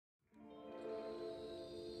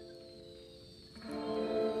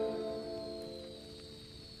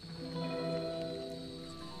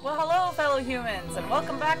Hello, fellow humans, and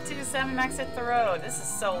welcome back to Sam Max Hit the Road. This is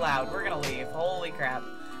so loud. We're gonna leave. Holy crap.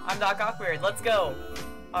 I'm Doc Awkward. Let's go.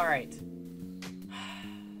 Alright.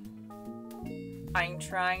 I'm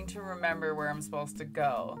trying to remember where I'm supposed to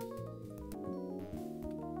go.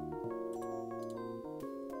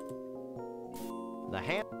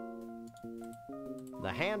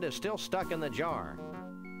 The hand is still stuck in the jar.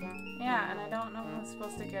 Yeah, and I don't know if I'm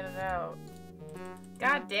supposed to get it out.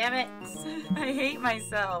 God damn it! I hate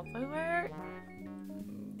myself. Where?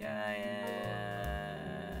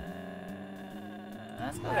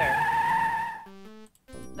 Let's go there.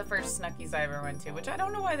 The first Snuckies I ever went to, which I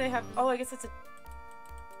don't know why they have. Oh, I guess it's a.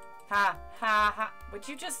 Ha ha ha! Would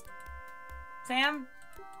you just, Sam,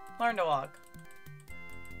 learn to walk?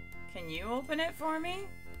 Can you open it for me?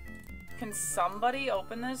 Can somebody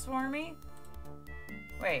open this for me?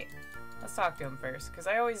 Wait, let's talk to him first, because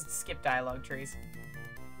I always skip dialogue trees.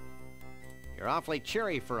 You're awfully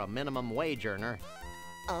cheery for a minimum wage earner.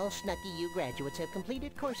 All Snucky U graduates have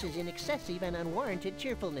completed courses in excessive and unwarranted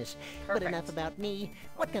cheerfulness. Perfect. But enough about me.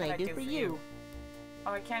 What can I do for you?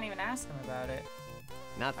 Oh, I can't even ask him about it.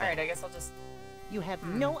 Nothing. Alright, I guess I'll just... You have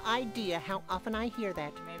no idea how often I hear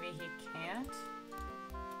that. Maybe he can't?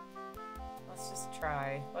 Let's just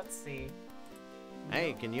try. Let's see.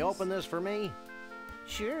 Hey, can you open this for me?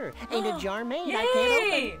 Sure. Ain't a jar made Yay! I can't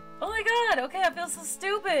open. Oh my god, okay, I feel so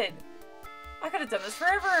stupid. I could have done this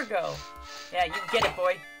forever ago. Yeah, you get it,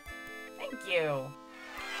 boy. Thank you.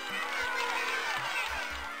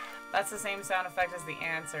 That's the same sound effect as the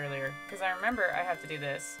ants earlier. Because I remember I have to do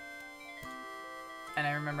this. And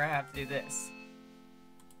I remember I have to do this.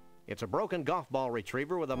 It's a broken golf ball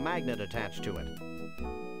retriever with a magnet attached to it.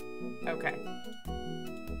 Okay.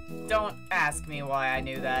 Don't ask me why I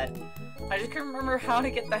knew that. I just couldn't remember how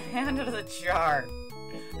to get the hand out of the jar.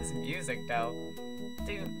 This music, though.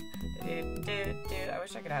 Dude. I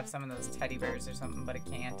wish I could have some of those teddy bears or something, but I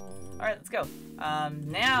can't. Alright, let's go.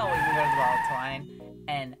 Now we can go to the ball line,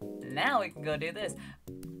 and now we can go do this.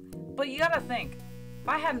 But you gotta think, if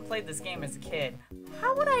I hadn't played this game as a kid,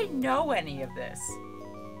 how would I know any of this?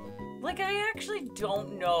 Like, I actually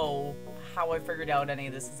don't know how I figured out any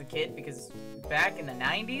of this as a kid, because back in the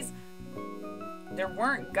 90s, there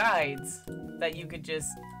weren't guides that you could just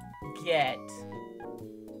get.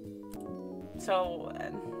 So,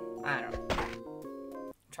 I don't know.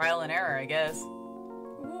 Trial and error, I guess.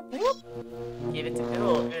 Whoop, whoop. Give it to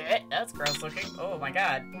Bill. That's gross looking. Oh my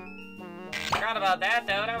god. Forgot about that,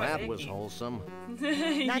 though. That was wholesome.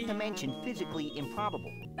 Not to mention physically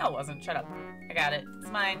improbable. No, it wasn't. Shut up. I got it.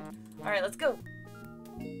 It's mine. Alright, let's go.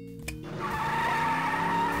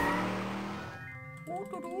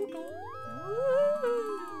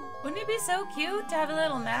 Wouldn't it be so cute to have a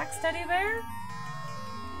little Max teddy bear?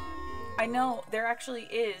 I know, there actually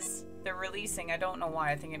is. They're releasing. I don't know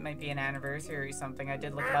why. I think it might be an anniversary or something. I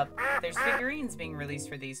did look it up. There's figurines being released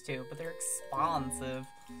for these two, but they're expensive.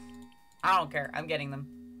 I don't care. I'm getting them.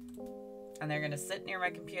 And they're gonna sit near my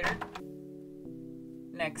computer.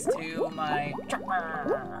 Next to my...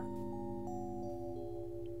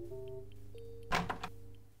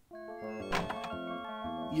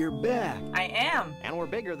 You're back. I am. And we're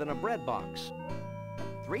bigger than a bread box.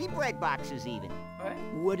 3 bread boxes even. What?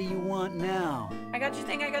 What do you want now? I got your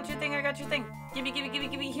thing, I got your thing, I got your thing. Gimme, gimme, gimme,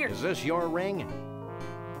 gimme, here. Is this your ring?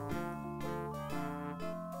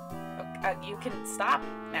 You can stop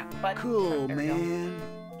now, but... Cool, there we man.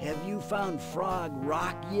 Have you found Frog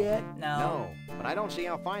Rock yet? No. But I don't see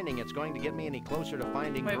how finding it's going to get me any closer to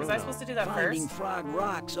finding Wait, was Bruno. I supposed to do that Finding first? Frog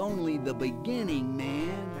Rock's only the beginning,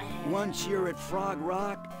 man. Once you're at Frog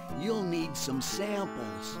Rock, you'll need some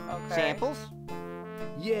samples. Okay. Samples?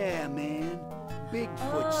 Yeah, man. Bigfoot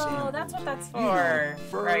Oh, samples. that's what that's You for. know,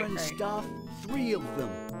 fur Right, and right. stuff. 3 of them.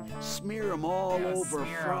 Smear them all Yeah, over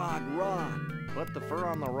smear 'em. Frog Rock. Put the fur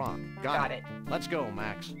on the rock. Got it. Let's go,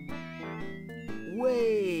 Max.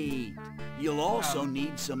 Wait. You'll also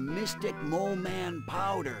need some Mystic Mole Man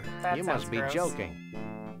powder. That You sounds must be gross. joking.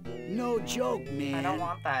 No joke, man. I don't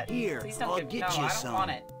want that. Here, Please don't I'll give... get no, you I don't some.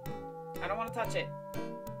 want it. I don't want to touch it.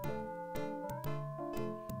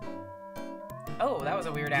 Oh, that was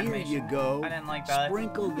a weird Here animation. you go. I didn't like that.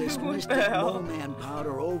 Sprinkle this What the Mystic hell? Mole Man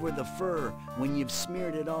powder over the fur when you've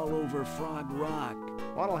smeared it all over Frog Rock.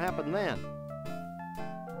 What'll happen then?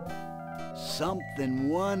 Something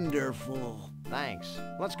wonderful. Thanks.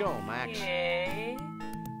 Let's go, Max. Yay.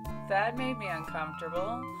 That made me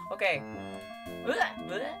uncomfortable. Okay.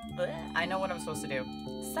 I know what I'm supposed to do.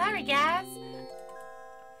 Sorry, guys.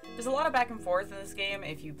 There's a lot of back and forth in this game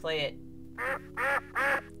if you play it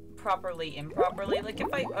properly, improperly. Like if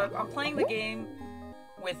I'm playing the game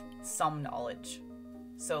with some knowledge.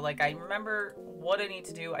 So, like, I remember what I need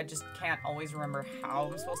to do. I just can't always remember how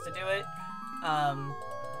I'm supposed to do it. Can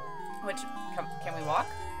we walk?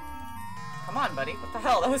 Come on, buddy. What the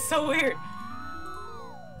hell? That was so weird.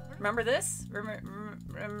 Remember this? Remember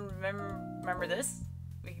this?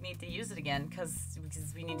 We need to use it again because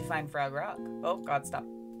we need to find Frog Rock. Oh, God, stop.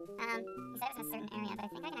 You said it was in a certain area, but I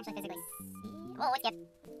think I can actually physically see. Whoa, what the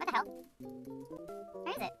hell?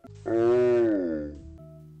 Where is it?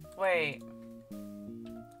 Wait.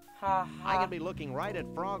 Ha I ha. can be looking right at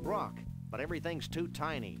Frog Rock, but everything's too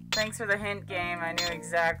tiny. Thanks for the hint, game. I knew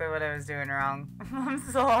exactly what I was doing wrong. I'm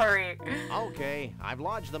sorry. Okay, I've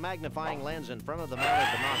lodged the magnifying lens in front of the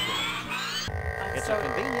mounted binoculars. It's so a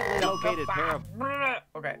conveniently located pair of...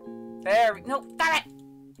 Okay. There we... No, stop it!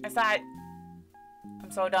 I saw it.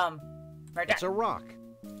 I'm so dumb. Right there. It's a rock.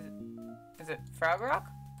 Is it Frog Rock?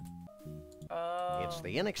 It's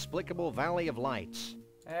the inexplicable Valley of Lights.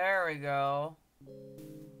 There we go.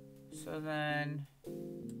 So then...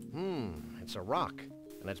 It's a rock.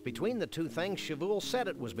 And it's between the two things Shavul said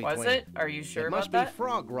it was between. Was it? Are you sure about It that? must be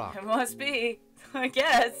Frog Rock. It must be. I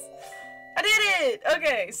guess. I did it!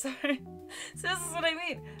 Okay, sorry. So this is what I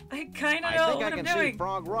mean. I kind of know what I'm I think I can doing. see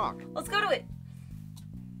Frog Rock. Let's go to it.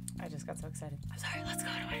 I just got so excited. I'm sorry, let's go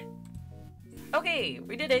to it. Okay,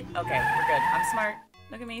 we did it. Okay, we're good. I'm smart.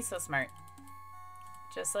 Look at me, so smart.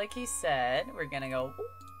 Just like he said, we're gonna go...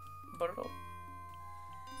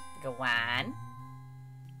 Go on.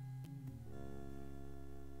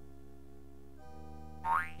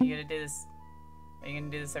 You gonna do this? Are you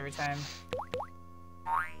gonna do this every time?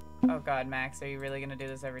 Oh God, Max, are you really gonna do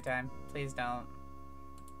this every time? Please don't.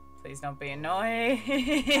 Please don't be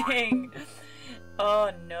annoying.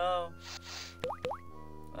 Oh no.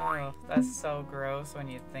 Oh, that's so gross when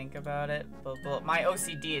you think about it. But my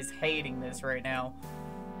OCD is hating this right now.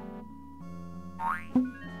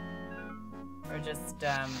 We're just,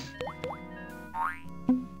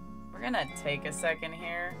 we're gonna take a second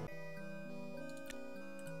here.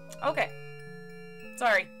 Okay.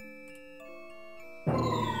 Sorry.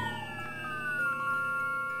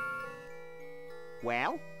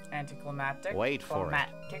 Well? Anticlimactic. Wait for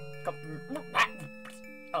it.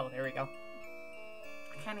 Oh, there we go.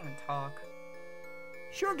 I can't even talk.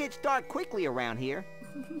 Sure gets dark quickly around here.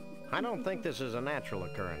 I don't think this is a natural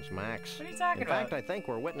occurrence, Max. What are you talking about? In fact, I think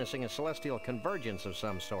we're witnessing a celestial convergence of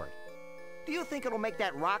some sort. Do you think it'll make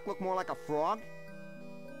that rock look more like a frog?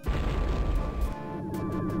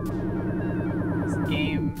 This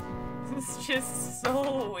game is just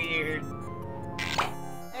so weird.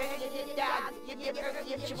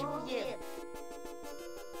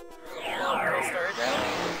 Real story,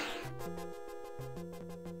 bro?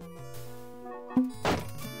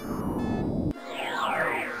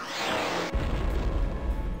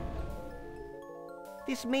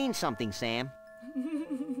 This means something, Sam.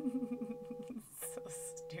 So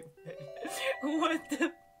stupid. What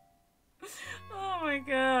the... Oh my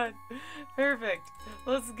God. Perfect.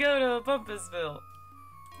 Let's go to Bumpusville.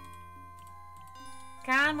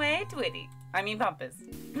 Conway Twitty. I mean Bumpus.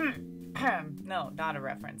 No, not a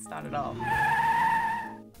reference. Not at all.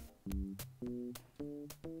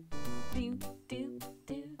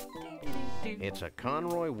 It's a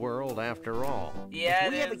Conroy world after all. Yeah,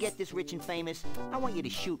 If we ever get this rich and famous, I want you to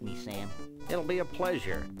shoot me, Sam. It'll be a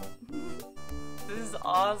pleasure. This is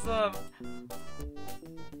awesome.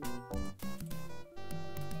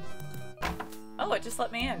 Oh, it just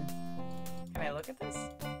let me in. Can I look at this?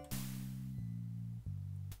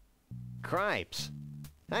 Cripes.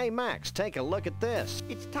 Hey, Max, take a look at this.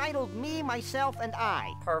 It's titled Me, Myself, and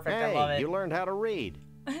I. Perfect, I love Hey, it. you learned how to read.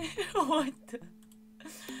 What the...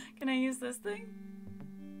 Can I use this thing?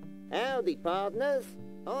 Howdy, partners.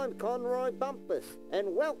 I'm Conroy Bumpus,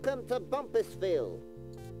 and welcome to Bumpusville.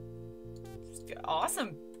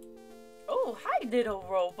 Awesome. Oh, hi, little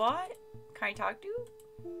robot. Can I talk to you?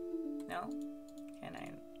 No?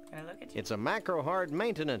 Can I look at you? It's a macro-hard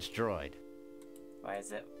maintenance droid. Why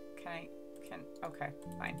is it... Okay,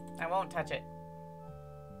 fine. I won't touch it.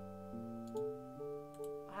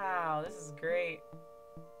 Wow, this is great.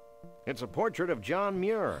 It's a portrait of John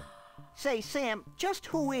Muir. Say, Sam, just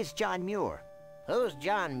who is John Muir? Who's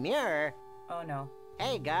John Muir? Oh no.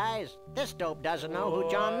 Hey guys, this dope doesn't know who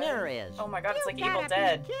John Muir is. Oh my God, it's like Evil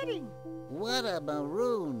Dead. Kidding. What a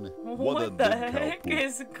maroon. What the heck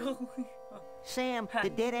is going on? Sam, the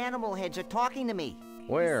dead animal heads are talking to me.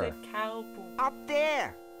 Where? He said cow poop. Up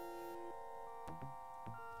there.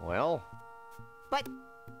 Well, But,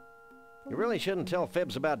 you really shouldn't tell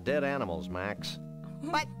fibs about dead animals, Max.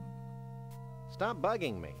 but, Stop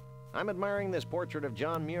bugging me. I'm admiring this portrait of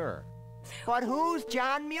John Muir. but who's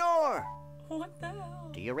John Muir? What the hell?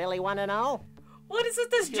 Do you really want to know? What is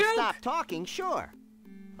with this If you joke? stop talking, sure.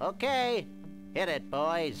 Okay, hit it,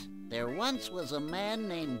 boys. There once was a man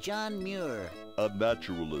named John Muir. A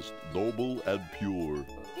naturalist, noble and pure,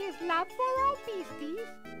 Is love for all beasties?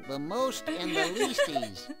 The most and the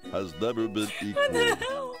leasties. has never been What the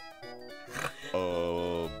equaled.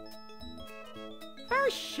 hell? For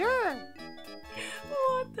sure.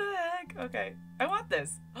 What the heck? Okay, I want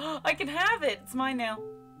this. I can have it. It's mine now.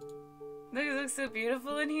 Look, it looks so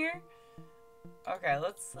beautiful in here. Okay,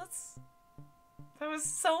 let's. That was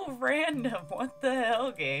so random. What the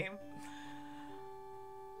hell, game?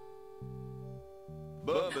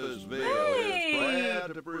 Bumpusville Hey! is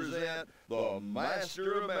proud to present the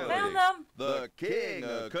master of Found melody, them. the king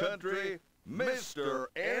of country, Mr.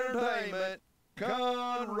 Entertainment,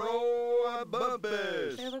 Conroy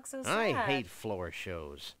Bumpus. They look so sad. I hate floor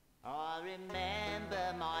shows. I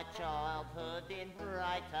remember my childhood in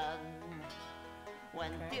Brighton,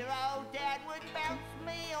 when dear old Dad would bounce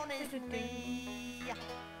me on his knee.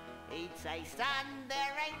 He'd say, son,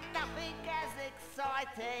 there ain't nothing as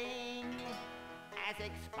exciting as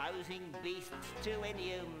exposing beasts to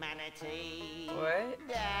inhumanity. What?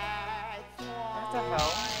 That's What the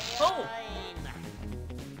hell? Oh!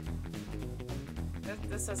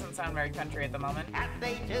 This doesn't sound very country at the moment.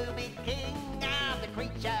 Happy to be king of the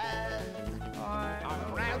creatures.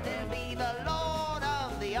 I'm proud to be the lord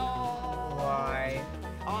of the all. Why?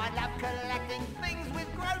 I love collecting things with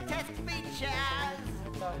grotesque features.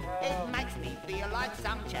 What the hell? It makes me feel like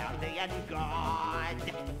some Chaldean god.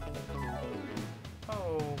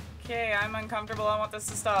 Okay, I'm uncomfortable. I want this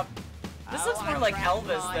to stop. This looks more like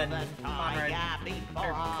Elvis than Conrad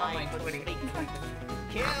or Conway Twitty.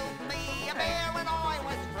 Killed me a bear when I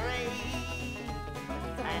was free.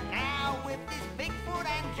 And now with this Bigfoot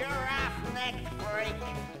and giraffe neck freak,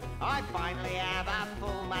 I finally have a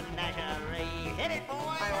full menagerie. Hit it, boys!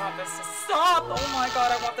 I want this to stop! Oh my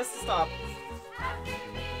god, I want this to stop.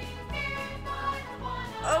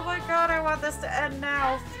 Oh my god, I want this to end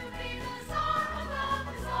now.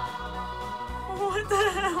 What the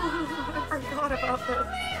hell? I forgot about this.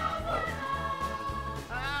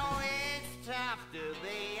 Oh, it's tough to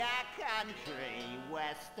be a country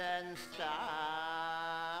western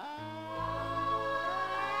star.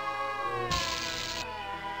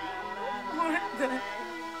 What the?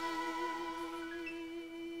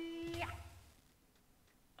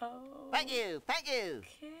 Oh. Thank you, thank you.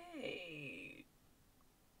 Okay.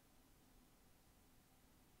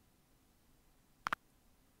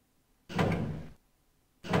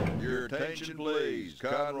 Your attention, please.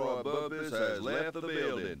 Conroy Bumpus has left the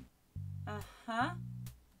building. Uh-huh.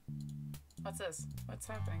 What's this? What's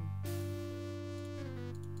happening?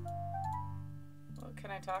 Well,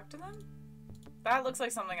 can I talk to them? That looks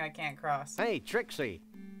like something I can't cross. Hey, Trixie.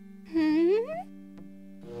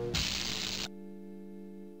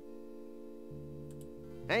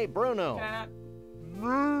 Hey, Bruno. Can I not?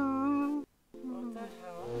 What the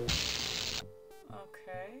hell?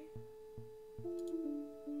 Okay.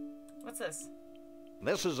 What's this?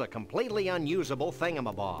 This is a completely unusable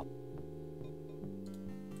thingamabob.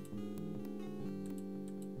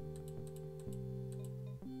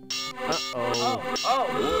 Uh-oh. Oh.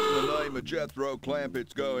 What in the name of Jethro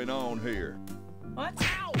Clampett's going on here? What?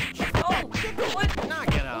 Oh, what? Knock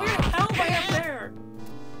it off. Where the hell am I up there?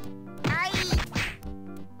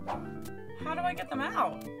 How do I get them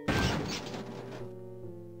out?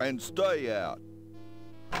 And stay out.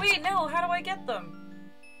 Wait, no, how do I get them?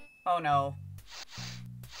 Oh no.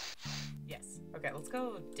 Yes. Okay, let's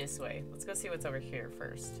go this way. Let's go see what's over here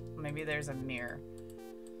first. Maybe there's a mirror.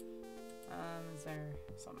 Is there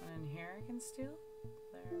something in here I can steal?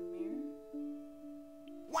 Is there a mirror?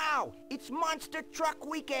 Wow, it's Monster Truck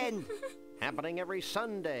Weekend. Happening every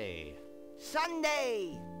Sunday.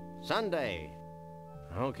 Sunday. Sunday.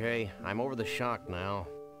 Okay, I'm over the shock now.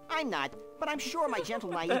 I'm not, but I'm sure my gentle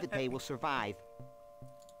naivete will survive.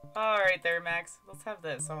 Alright there, Max. Let's have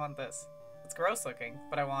this. I want this. It's gross looking,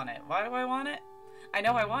 but I want it. Why do I want it? I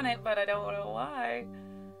know I want it, but I don't know why.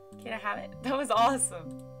 Can I have it? That was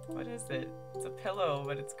awesome. What is it? It's a pillow,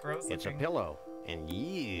 but it's gross looking. It's a pillow. And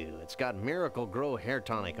it's got Miracle Grow hair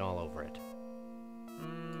tonic all over it.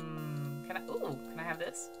 Can I have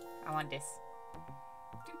this? I want this.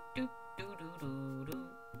 Do, do, do, do, do, do.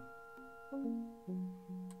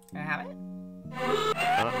 Can I have it?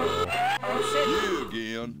 Uh-oh. Oh shit. You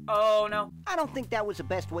again. Oh no. I don't think that was the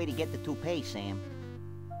best way to get the toupee, Sam.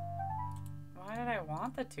 Why did I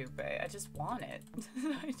want the toupee? I just want it.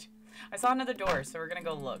 I saw another door, so we're gonna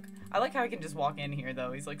go look. I like how I can just walk in here,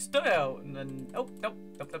 though. He's like, stay out, and then, oh, nope.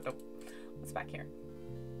 What's back here?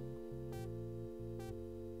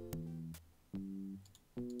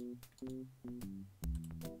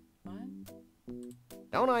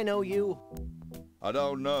 Don't I know you? I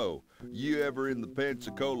don't know. You ever in the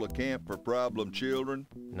Pensacola camp for problem children?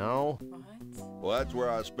 No. What? Well, that's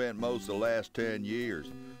where I spent most of the last 10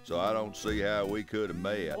 years, so I don't see how we could have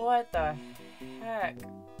met. What the heck?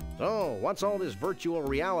 So, what's all this virtual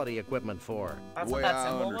reality equipment for? That's The what way that I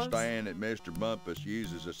symbol was? understand it, Mr. Bumpus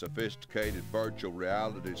uses a sophisticated virtual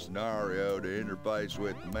reality scenario to interface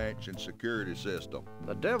with the mansion security system.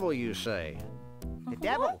 The devil, you say? The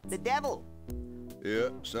devil! The devil! Yeah,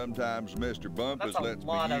 sometimes Mr. Bumpus That's a lets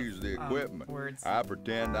lot me of, use the equipment. words. I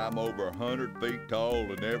pretend I'm over 100 feet tall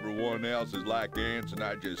and everyone else is like ants and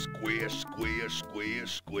I just squish, squish,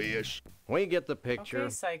 squish, squish. We get the picture. Okay,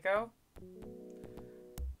 Psycho.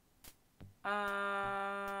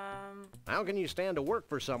 How can you stand to work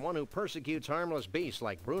for someone who persecutes harmless beasts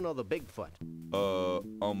like Bruno the Bigfoot?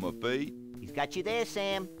 On my feet? He's got you there,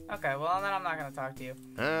 Sam. Okay, well then I'm not gonna talk to you.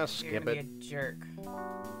 You're Skip gonna it. be a jerk.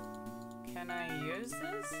 Can I use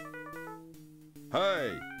this?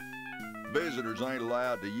 Hey! Visitors ain't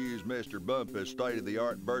allowed to use Mr. Bumpus'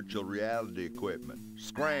 state-of-the-art virtual reality equipment.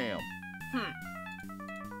 Scram!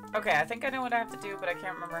 Okay, I think I know what I have to do, but I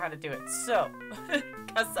can't remember how to do it. So,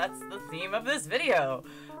 because that's the theme of this video,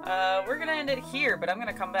 we're gonna end it here, but I'm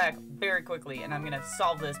gonna come back very quickly and I'm gonna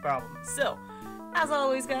solve this problem. So, as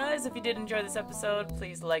always, guys, if you did enjoy this episode,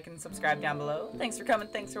 please like and subscribe down below. Thanks for coming,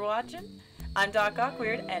 thanks for watching. I'm Doc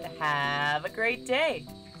Awkward, and have a great day.